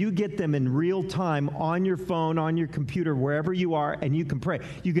lines, you get them in real time on your phone, on your computer, wherever you are, and you can pray.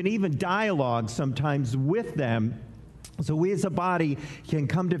 You can even dialogue sometimes with them. So we as a body can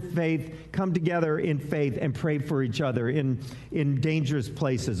come to faith, come together in faith and pray for each other in dangerous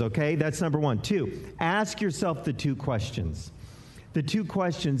places, okay? That's number one. Two, ask yourself the two questions. The two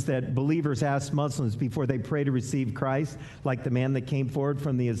questions that believers ask Muslims before they pray to receive Christ, like the man that came forward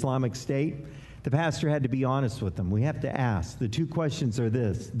from the Islamic State, the pastor had to be honest with them. We have to ask. The two questions are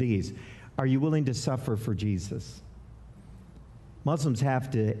these. Are you willing to suffer for Jesus? Muslims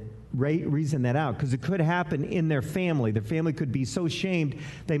have to reason that out because it could happen in their family. Their family could be so shamed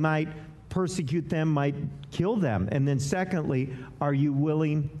they might persecute them, might kill them. And then secondly, are you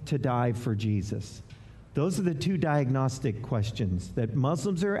willing to die for Jesus? Those are the two diagnostic questions that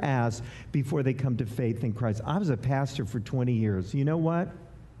Muslims are asked before they come to faith in Christ. I was a pastor for 20 years. You know what?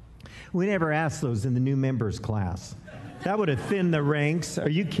 We never asked those in the new members class. That would have thinned the ranks. Are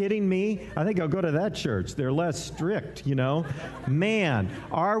you kidding me? I think I'll go to that church. They're less strict, you know. Man,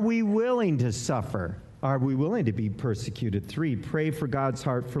 are we willing to suffer? Are we willing to be persecuted? 3, pray for God's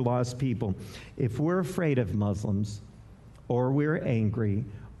heart for lost people. If we're afraid of Muslims, or we're angry,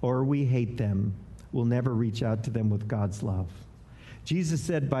 or we hate them, we'll never reach out to them with God's love. Jesus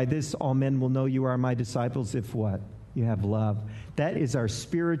said, by this all men will know you are my disciples if what? You have love. That is our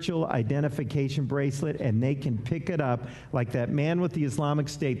spiritual identification bracelet, and they can pick it up like that man with the Islamic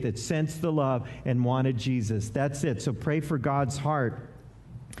State that sensed the love and wanted Jesus. That's it. So pray for God's heart.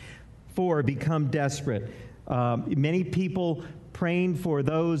 4, become desperate. Many people praying for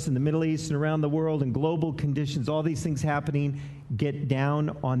those in the Middle East and around the world and global conditions, all these things happening, get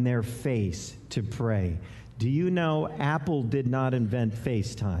down on their face to pray. Do you know Apple did not invent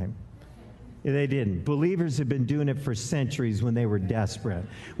FaceTime? They didn't. Believers have been doing it for centuries when they were desperate.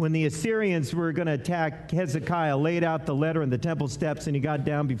 When the Assyrians were going to attack, Hezekiah laid out the letter in the temple steps and he got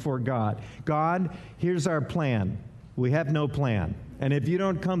down before God. God, here's our plan. We have no plan. And if you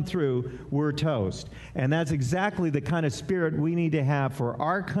don't come through, we're toast. And that's exactly the kind of spirit we need to have for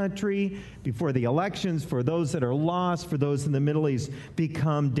our country, before the elections, for those that are lost, for those in the Middle East.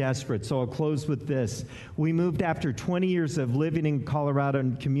 Become desperate. So I'll close with this. We moved after 20 years of living in Colorado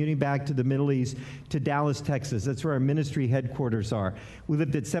and commuting back to the Middle East to Dallas, Texas. That's where our ministry headquarters are. We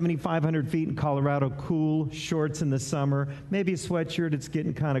lived at 7,500 feet in Colorado, cool, shorts in the summer, maybe a sweatshirt. It's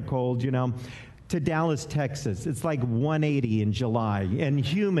getting kind of cold, you know. to Dallas, Texas. It's like 180 in July and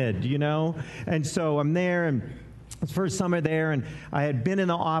humid, you know? And so I'm there, and it's first summer there, and I had been in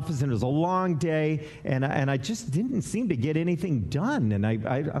the office, and it was a long day, and I just didn't seem to get anything done. And I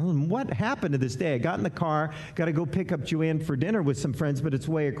don't know what happened to this day. I got in the car, got to go pick up Joanne for dinner with some friends, but it's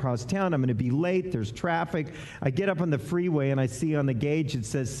way across town. I'm going to be late. There's traffic. I get up on the freeway, and I see on the gauge it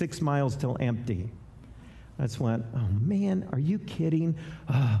says 6 miles till empty. I just went, oh man, are you kidding?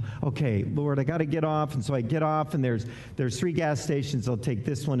 Okay, Lord, I got to get off. And so I get off, and there's 3 gas stations. I'll take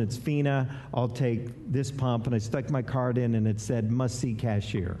this one. It's FINA. I'll take this pump. And I stuck my card in, and it said, must see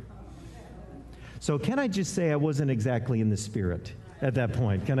cashier. So can I just say I wasn't exactly in the spirit at that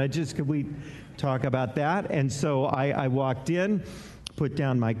point? Could we talk about that? And so I walked in, put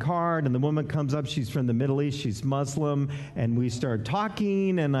down my card, and the woman comes up. She's from the Middle East. She's Muslim, and we start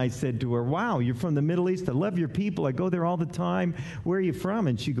talking, and I said to her, wow, you're from the Middle East? I love your people. I go there all the time. Where are you from?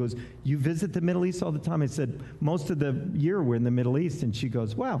 And she goes, you visit the Middle East all the time? I said, most of the year we're in the Middle East. And she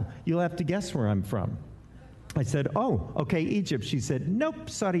goes, wow, you'll have to guess where I'm from. I said, oh, okay, Egypt. She said, nope,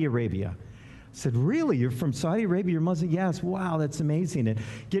 Saudi Arabia. I said, really? You're from Saudi Arabia? You're Muslim? Yes. Wow, that's amazing. And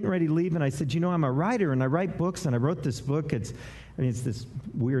getting ready to leave, and I said, you know, I'm a writer, and I write books, and I wrote this book. It's this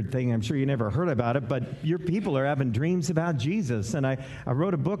weird thing. I'm sure you never heard about it, but your people are having dreams about Jesus. And I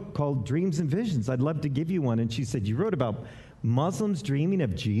wrote a book called Dreams and Visions. I'd love to give you one. And she said, you wrote about Muslims dreaming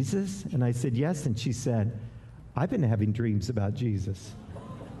of Jesus? And I said, yes. And she said, I've been having dreams about Jesus.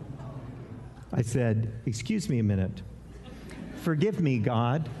 I said, excuse me a minute. Forgive me,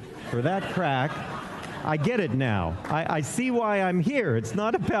 God, for that crack. I get it now. I see why I'm here. It's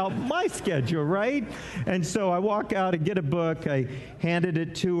not about my schedule, right? And so I walk out and get a book. I handed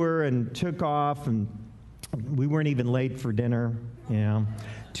it to her and took off, and we weren't even late for dinner. You know.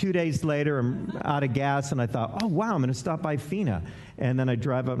 2 days later, I'm out of gas, and I thought, oh, wow, I'm going to stop by FINA. And then I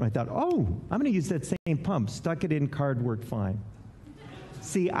drive up, and I thought, oh, I'm going to use that same pump. Stuck it in, card worked fine.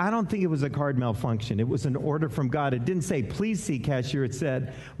 See, I don't think it was a card malfunction. It was an order from God. It didn't say, please see cashier. It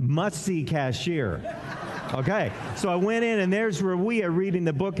said, must see cashier. Okay, so I went in, and there's Rawia reading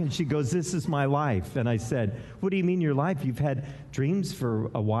the book, and she goes, this is my life. And I said, what do you mean your life? You've had dreams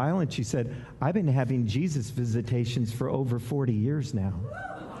for a while? And she said, I've been having Jesus visitations for over 40 years now.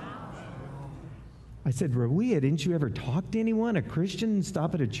 I said, Rawia, didn't you ever talk to anyone, a Christian,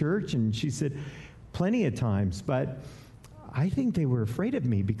 stop at a church? And she said, plenty of times, but I think they were afraid of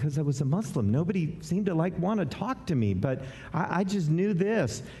me because I was a Muslim. Nobody seemed to want to talk to me, but I just knew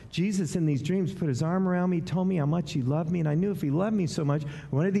this. Jesus in these dreams put his arm around me, told me how much he loved me, and I knew if he loved me so much,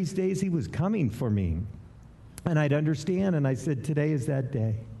 one of these days he was coming for me. And I'd understand, and I said, today is that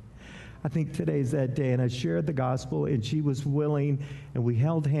day. I think today is that day. And I shared the gospel, and she was willing, and we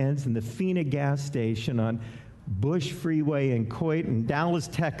held hands in the FINA gas station on Bush Freeway in Coit in Dallas,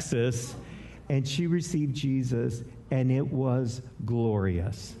 Texas, and she received Jesus, and it was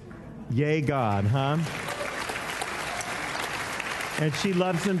glorious. Yay, God, huh? And she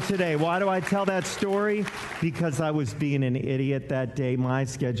loves him today. Why do I tell that story? Because I was being an idiot that day, my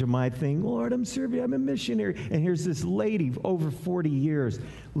schedule, my thing. Lord, I'm serving, I'm a missionary. And here's this lady, over 40 years.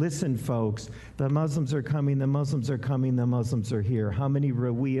 Listen, folks, the Muslims are coming, the Muslims are coming, the Muslims are here. How many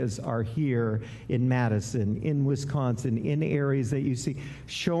Rawiyas are here in Madison, in Wisconsin, in areas that you see?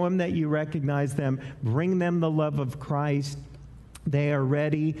 Show them that you recognize them. Bring them the love of Christ. They are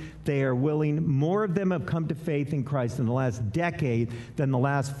ready. They are willing. More of them have come to faith in Christ in the last decade than the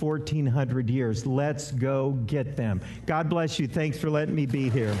last 1,400 years. Let's go get them. God bless you. Thanks for letting me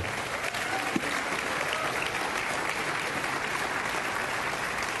be here.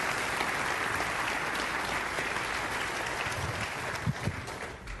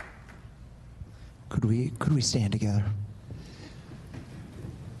 Could we stand together?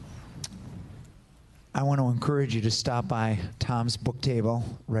 I want to encourage you to stop by Tom's book table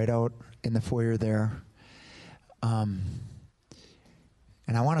right out in the foyer there. And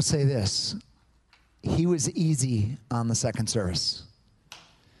I want to say this. He was easy on the second service.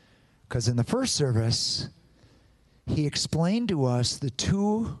 Because in the first service, he explained to us the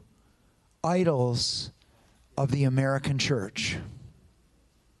two idols of the American church.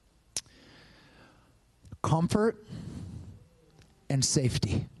 Comfort and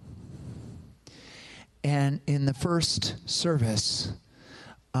safety. And in the first service,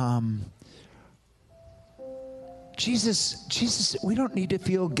 Jesus, we don't need to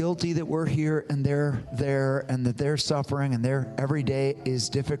feel guilty that we're here and they're there and that they're suffering and their every day is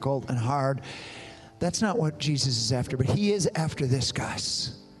difficult and hard. That's not what Jesus is after, but he is after this,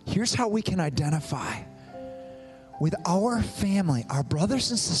 guys. Here's how we can identify with our family, our brothers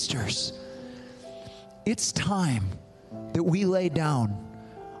and sisters. It's time that we lay down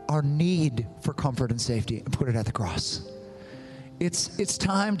our need for comfort and safety and put it at the cross. It's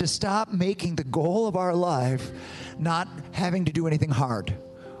time to stop making the goal of our life not having to do anything hard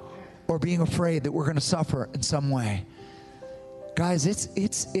or being afraid that we're going to suffer in some way. Guys,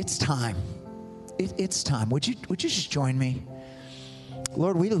 it's time. It's time. Would you just join me?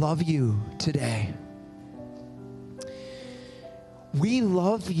 Lord, we love you today. We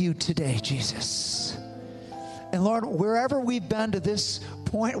love you today, Jesus. And Lord, wherever we've been to this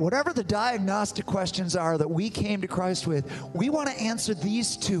point, whatever the diagnostic questions are that we came to Christ with, we want to answer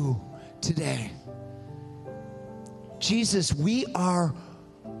these two today. Jesus, we are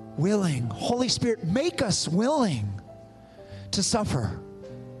willing. Holy Spirit, make us willing to suffer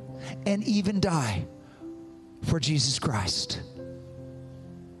and even die for Jesus Christ.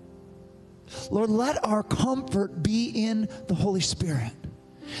 Lord, let our comfort be in the Holy Spirit.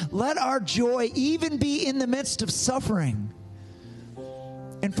 Let our joy even be in the midst of suffering.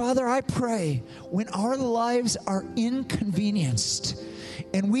 And Father, I pray when our lives are inconvenienced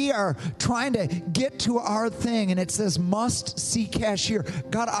and we are trying to get to our thing and it says must see cashier,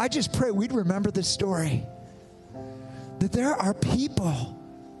 God, I just pray we'd remember this story. That there are people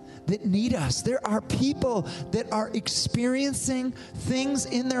that need us. There are people that are experiencing things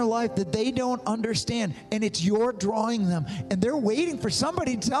in their life that they don't understand, and it's you're drawing them, and they're waiting for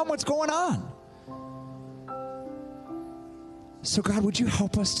somebody to tell them what's going on. So God, would you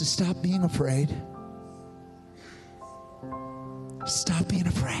help us to stop being afraid? Stop being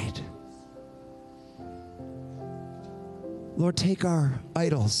afraid. Lord, take our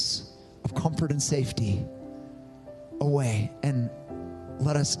idols of comfort and safety away, and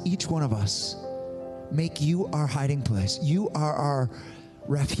let us, each one of us, make you our hiding place. You are our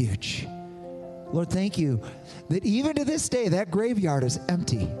refuge. Lord, thank you that even to this day, that graveyard is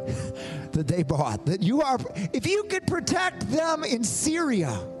empty that they bought. That you are, if you could protect them in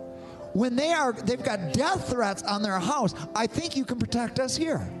Syria when they've got death threats on their house, I think you can protect us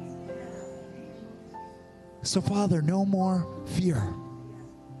here. So Father, no more fear.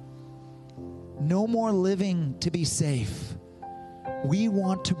 No more living to be safe. We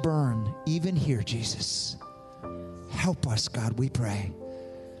want to burn even here, Jesus. Help us, God, we pray.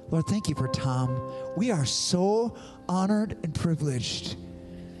 Lord, thank you for Tom. We are so honored and privileged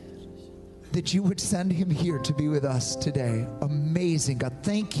that you would send him here to be with us today. Amazing, God.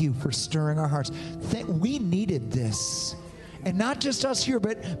 Thank you for stirring our hearts. We needed this. And not just us here,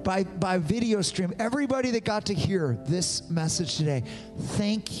 but by video stream, everybody that got to hear this message today.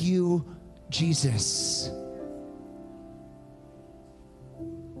 Thank you, Jesus.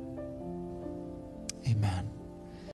 Amen.